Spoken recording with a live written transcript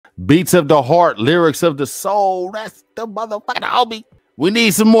Beats of the heart, lyrics of the soul. That's the motherfucking homie. We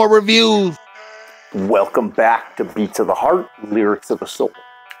need some more reviews. Welcome back to Beats of the Heart, Lyrics of the Soul.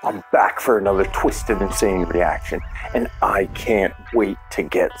 I'm back for another Twisted Insane reaction, and I can't wait to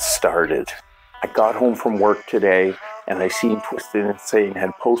get started. I got home from work today, and I seen Twisted Insane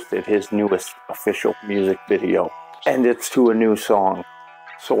had posted his newest official music video, and it's to a new song,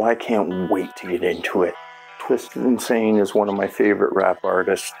 so I can't wait to get into it. Twisted Insane is one of my favorite rap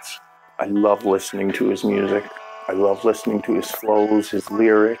artists. I love listening to his music. I love listening to his flows, his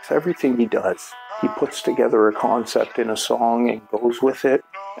lyrics, everything he does. He puts together a concept in a song and goes with it,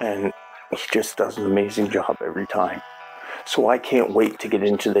 and he just does an amazing job every time. So I can't wait to get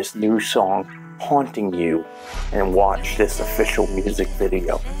into this new song, Haunting You, and watch this official music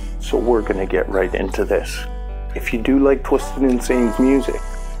video. So we're gonna get right into this. If you do like Twisted Insane's music,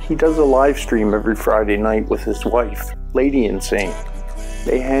 he does a live stream every Friday night with his wife, Lady Insane.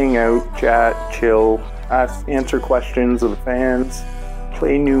 They hang out, chat, chill, answer questions of the fans,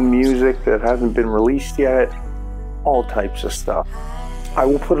 play new music that hasn't been released yet, all types of stuff. I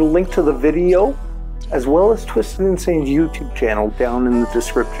will put a link to the video as well as Twisted Insane's YouTube channel down in the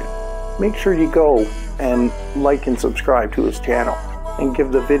description. Make sure you go and like and subscribe to his channel and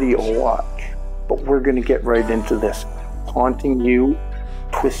give the video a watch. But we're gonna get right into this. Haunting You,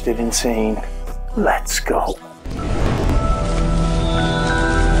 Twisted Insane. Let's go.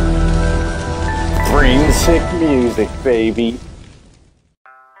 Brainsick music, baby.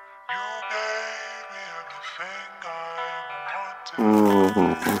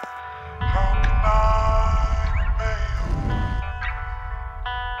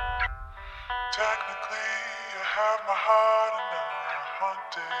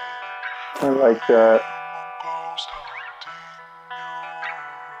 I like that.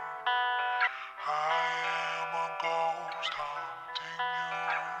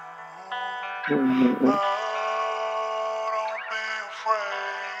 Don't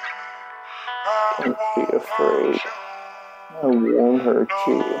be afraid. I won't hurt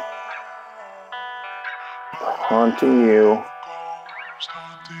you. Haunting you.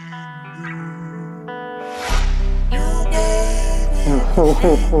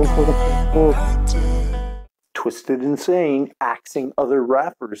 Twisted Insane axing other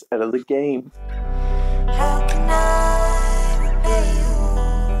rappers out of the game.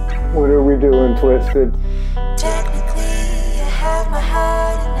 What are we doing, Twisted?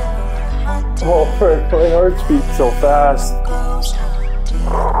 Oh, frick, my heart beats so fast.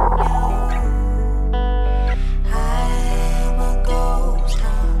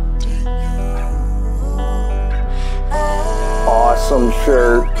 Awesome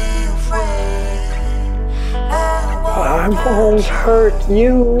shirt. I won't hurt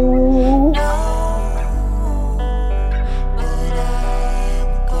you.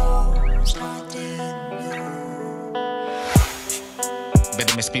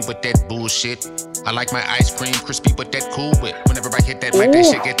 Better miss me with that bullshit. I like my ice cream crispy with that Cool Whip. Whenever I hit that mic, that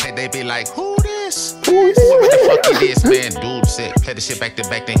shit get that, they be like, who this? What the fuck it is, man? Dude sick. Play the shit back to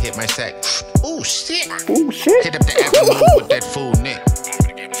back, then hit my sack. Ooh, shit. Ooh, shit. Hit up the avenue with that fool Nick.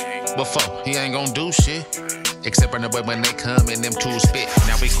 Before, he ain't gon' do shit. Except run away when they come and them tools spit.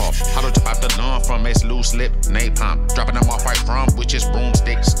 Now we call hollow tip out the lawn from its loose lip, napalm. Dropping them off right from which is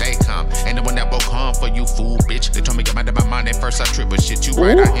broomstick, stay calm. Ain't the one that will come for you, fool bitch. They told me get mad at my mind at first I trip, but shit, you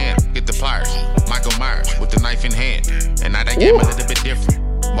right, I hand. Get the pliers, Michael Myers with the knife in hand. And now that game a little bit different.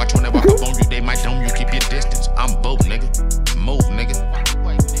 Watch when they walk up on you, they might dome you, keep your distance. I'm both, nigga. Move, nigga.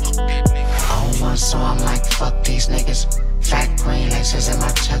 On one, so I'm like, fuck these niggas. Fat green laces in my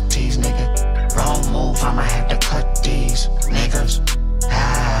Chuck tees, nigga. Wrong move, I'ma have to cut these niggas.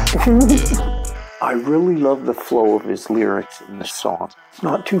 I really love the flow of his lyrics in this song. It's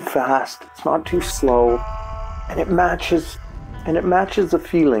not too fast, it's not too slow, and it matches the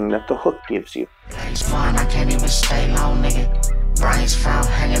feeling that the hook gives you. Days one, I can't even stay long, nigga. Brains found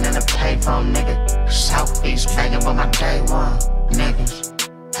hanging in the payphone, nigga. Southeast banging with my day one, niggas.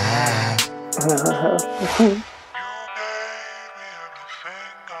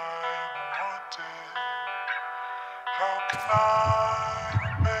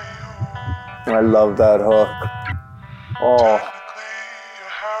 I love that hook. Oh.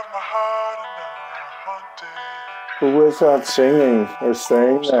 Who is that singing or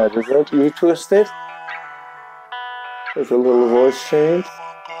saying that? Is that you, Twisted? There's a little voice change.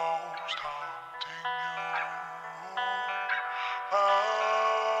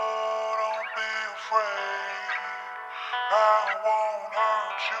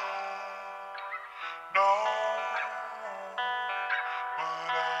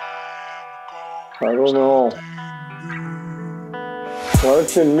 I don't know.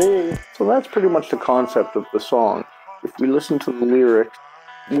 Touching me. So that's pretty much the concept of the song. If we listen to the lyrics,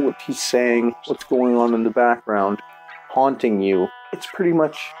 what he's saying, what's going on in the background, haunting you, it's pretty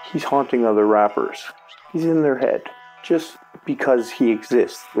much he's haunting other rappers. He's in their head just because he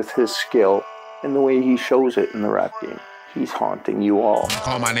exists with his skill and the way he shows it in the rap game. He's haunting you all.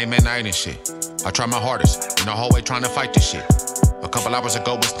 Call my name at night and shit. I try my hardest in the hallway trying to fight this shit. A couple hours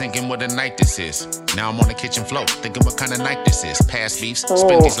ago was thinking what a night this is. Now I'm on the kitchen floor thinking what kind of night this is. Past beefs,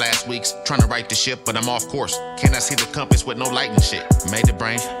 spent these last weeks trying to right the ship, but I'm off course. Can I see the compass with no light and shit? Made the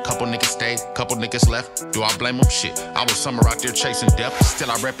brain, couple niggas stayed, couple niggas left. Do I blame them? Shit. I was somewhere out there chasing death.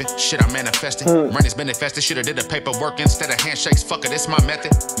 Still I rep it. Shit I manifested. Money's been infested. Shoulda did the paperwork instead of handshakes. Fuck it, it's my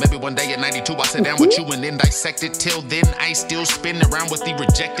method. Maybe one day at 92 I sit down with you and then dissect it. Till then I still spinning around with the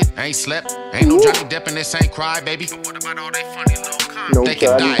rejected. I ain't slept. Ain't no Johnny Depp and this ain't cry, baby. But what about all they funny little comments? No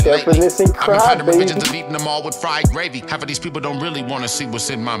Johnny Depp and this ain't cry, I've been finding baby. revisions of eating them all with fried gravy. Half of these people don't really want to see what's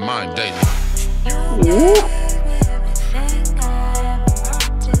in my mind daily.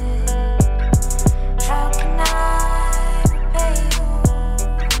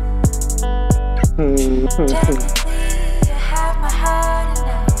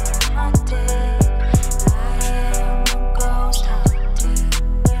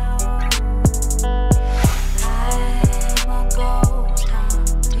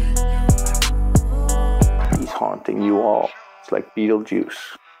 Haunting you all. It's like Beetlejuice.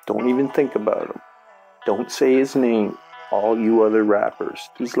 Don't even think about him. Don't say his name. All you other rappers.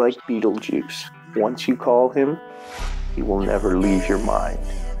 He's like Beetlejuice. Once you call him, he will never leave your mind.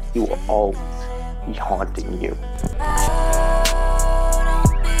 He will always be haunting you.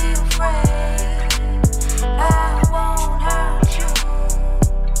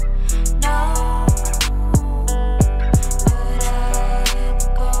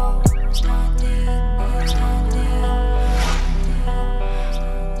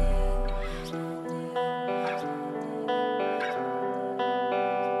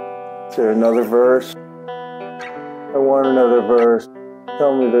 Is there another verse? I want another verse.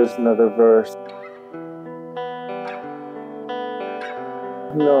 Tell me there's another verse.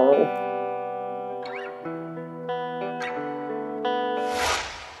 No.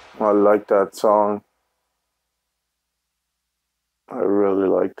 I like that song. I really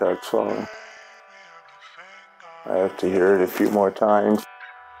like that song. I have to hear it a few more times.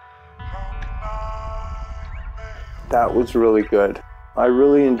 That was really good. I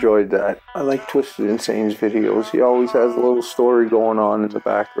really enjoyed that. I like Twisted Insane's videos. He always has a little story going on in the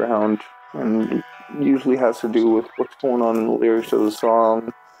background, and it usually has to do with what's going on in the lyrics of the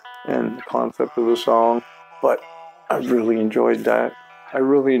song and the concept of the song. But I really enjoyed that. I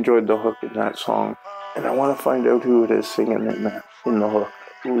really enjoyed the hook in that song, and I want to find out who it is singing in the hook.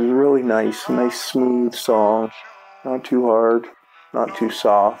 It was really nice, a nice smooth song, not too hard, not too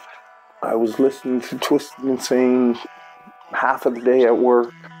soft. I was listening to Twisted Insane half of the day at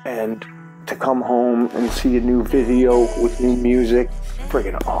work, and to come home and see a new video with new music,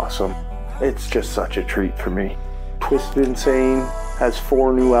 friggin' awesome. It's just such a treat for me. Twisted Insane has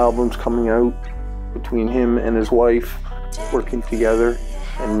 4 new albums coming out between him and his wife working together,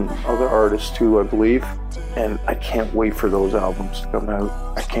 and other artists too, I believe. And I can't wait for those albums to come out.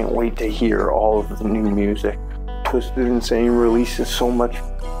 I can't wait to hear all of the new music. Twisted Insane releases so much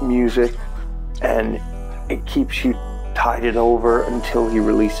music, and it keeps you tided over until he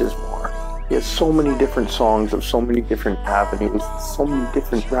releases more. He has so many different songs of so many different avenues, so many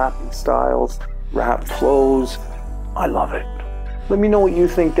different rapping styles, rap flows. I love it. Let me know what you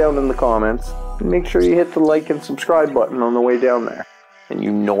think down in the comments. And make sure you hit the like and subscribe button on the way down there. And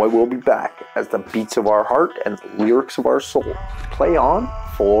you know I will be back as the beats of our heart and the lyrics of our soul play on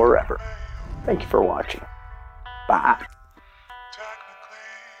forever. Thank you for watching. Bye. Technically,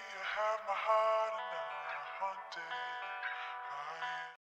 you have my heart and